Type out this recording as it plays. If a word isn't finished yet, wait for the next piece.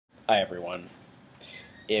Hi everyone.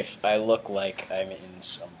 If I look like I'm in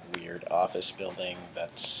some weird office building,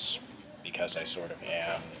 that's because I sort of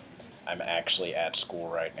am. I'm actually at school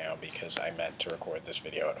right now because I meant to record this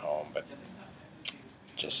video at home, but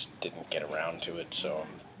just didn't get around to it, so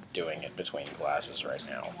I'm doing it between classes right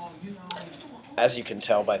now. As you can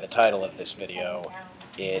tell by the title of this video,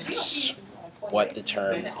 it's what the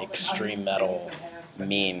term extreme metal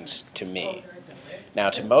means to me. Now,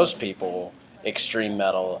 to most people, extreme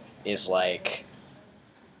metal is like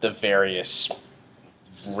the various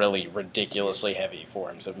really ridiculously heavy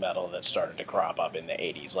forms of metal that started to crop up in the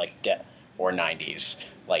 80s, like or 90s,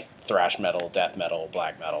 like thrash metal, death metal,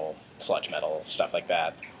 black metal, sludge metal, stuff like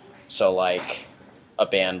that. So like a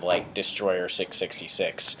band like Destroyer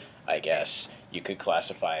 666, I guess, you could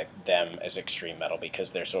classify them as extreme metal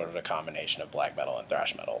because they're sort of a combination of black metal and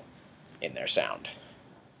thrash metal in their sound.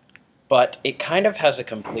 But it kind of has a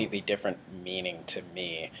completely different meaning to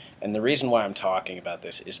me, and the reason why I'm talking about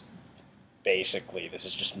this is basically, this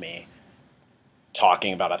is just me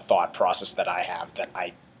talking about a thought process that I have that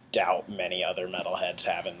I doubt many other metalheads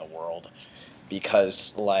have in the world.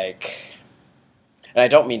 Because, like, and I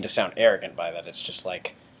don't mean to sound arrogant by that, it's just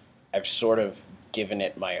like, I've sort of given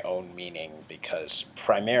it my own meaning because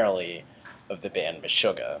primarily of the band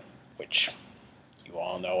Meshuggah, which you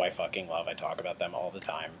all know I fucking love, I talk about them all the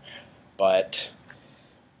time. But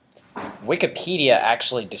Wikipedia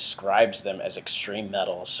actually describes them as extreme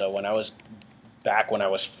metal, so when I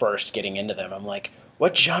was first getting into them, I'm like,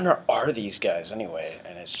 what genre are these guys anyway?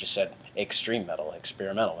 And it's just said extreme metal,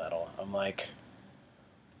 experimental metal. I'm like,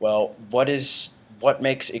 well, what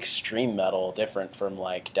makes extreme metal different from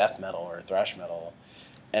like death metal or thrash metal?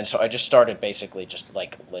 And so I just started basically just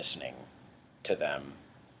like listening to them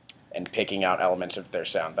and picking out elements of their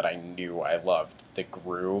sound that I knew I loved. The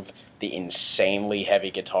groove, the insanely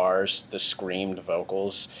heavy guitars, the screamed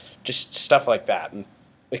vocals, just stuff like that. And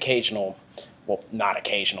occasional, well, not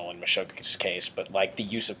occasional in Meshuggah's case, but like the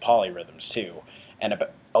use of polyrhythms too. And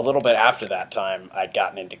a little bit after that time, I'd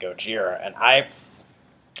gotten into Gojira, and I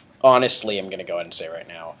honestly am going to go ahead and say right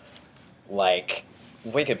now, like,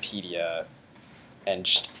 Wikipedia and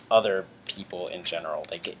just other people in general,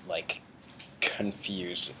 they get like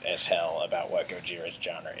confused as hell about what Gojira's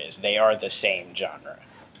genre is. They are the same genre.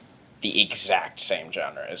 The exact same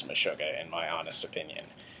genre as Meshuggah, in my honest opinion.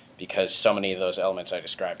 Because so many of those elements I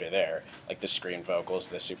described are there. Like the screamed vocals,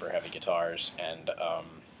 the super heavy guitars, and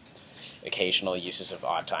occasional uses of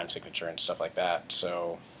odd time signature and stuff like that.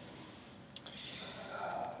 So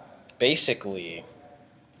basically,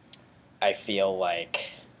 I feel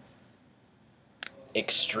like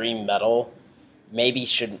extreme metal maybe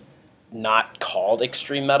should not called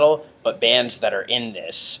extreme metal, but bands that are in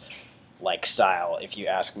this like style, if you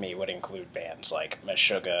ask me, would include bands like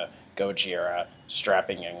Meshuggah, Gojira,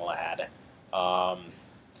 Strapping Young Lad,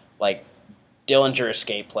 like Dillinger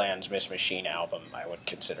Escape Plan's Miss Machine album I would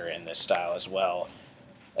consider in this style as well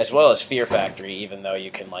as Fear Factory, even though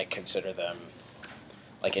you can like consider them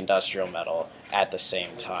like industrial metal at the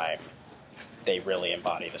same time. They really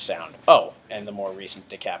embody the sound. Oh, and the more recent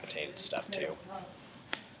Decapitated stuff too.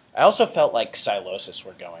 I also felt like Silosis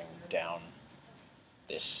were going down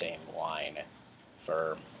this same line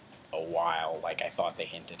for a while. Like, I thought they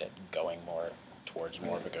hinted at going more towards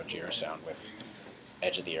more of a Gojira sound with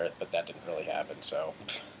Edge of the Earth, but that didn't really happen, so.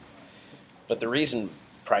 But the reason,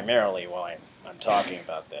 primarily, why I'm talking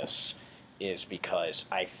about this is because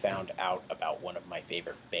I found out about one of my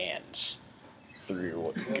favorite bands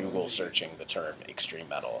through Google searching the term extreme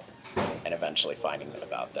metal and eventually finding out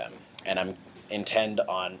about them. And I intend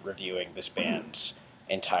on reviewing this band's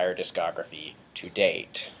entire discography to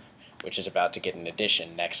date, which is about to get an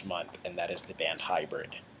edition next month, and that is the band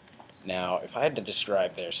Hacride. Now, if I had to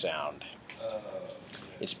describe their sound,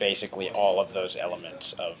 it's basically all of those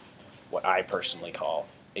elements of what I personally call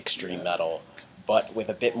extreme metal, but with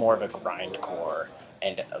a bit more of a grindcore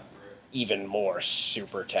and a even more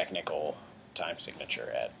super technical time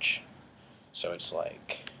signature edge. So it's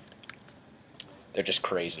like, they're just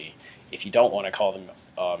crazy. If you don't want to call them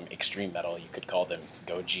extreme metal, you could call them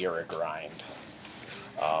Gojira grind.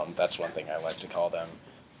 That's one thing I like to call them.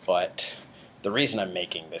 But the reason I'm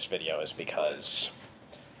making this video is because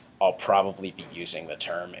I'll probably be using the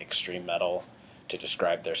term extreme metal to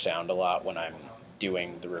describe their sound a lot when I'm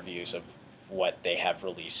doing the reviews of what they have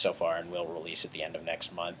released so far and will release at the end of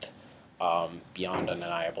next month. Beyond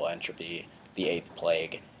Undeniable Entropy, The Eighth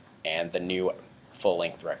Plague, and the new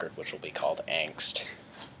full-length record, which will be called Angst.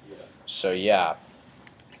 So yeah,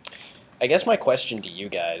 I guess my question to you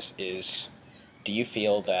guys is, do you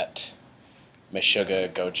feel that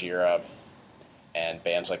Meshuggah, Gojira, and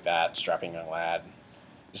bands like that, Strapping Young Lad,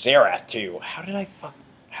 Xerath too. How did I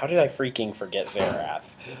freaking forget Xerath?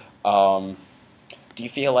 Um, do you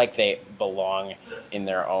feel like they belong in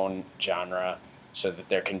their own genre so that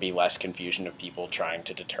there can be less confusion of people trying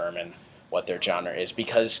to determine what their genre is?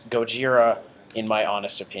 Because Gojira, in my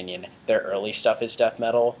honest opinion, their early stuff is death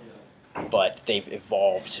metal, but they've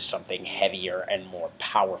evolved to something heavier and more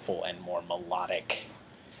powerful and more melodic.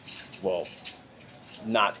 Well,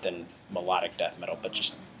 not than melodic death metal, but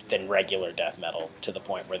just than regular death metal, to the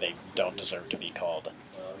point where they don't deserve to be called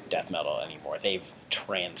death metal anymore. They've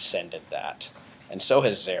transcended that. And so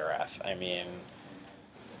has Xerath. I mean,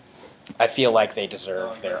 I feel like they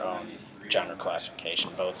deserve their own genre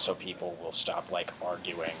classification, both so people will stop like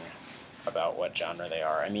arguing about what genre they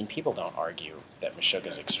are. I mean, people don't argue that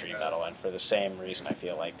Meshuggah's extreme metal, and for the same reason, I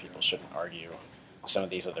feel like people shouldn't argue some of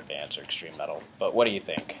these other bands are extreme metal. But what do you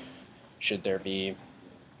think? Should there be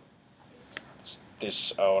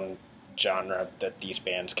this own genre that these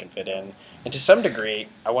bands can fit in? And to some degree,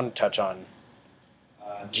 I want to touch on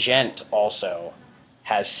Gent also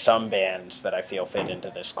has some bands that I feel fit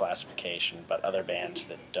into this classification, but other bands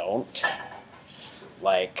that don't.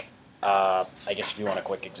 Like, I guess if you want a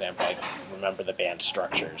quick example, I remember the band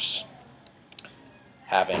Structures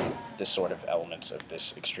having this sort of elements of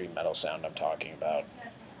this extreme metal sound I'm talking about.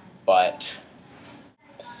 But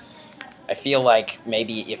I feel like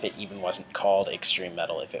maybe if it even wasn't called extreme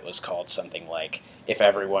metal, if it was called something like, if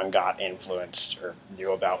everyone got influenced or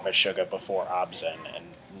knew about Meshuggah before Obzen and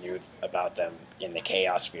knew about them in the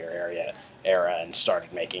Chaosphere era and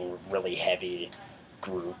started making really heavy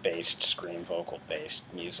groove-based, scream vocal-based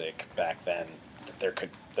music back then,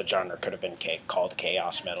 the genre could have been called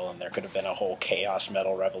chaos metal, and there could have been a whole chaos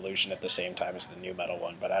metal revolution at the same time as the new metal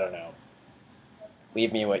one, but I don't know.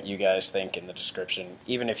 Leave me what you guys think in the description.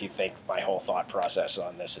 Even if you think my whole thought process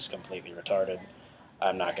on this is completely retarded,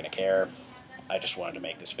 I'm not going to care. I just wanted to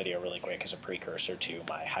make this video really quick as a precursor to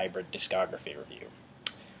my hybrid discography review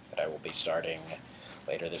that I will be starting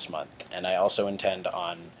later this month. And I also intend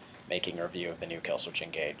on making a review of the new Killswitch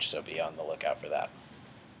Engage, so be on the lookout for that.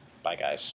 Bye, guys.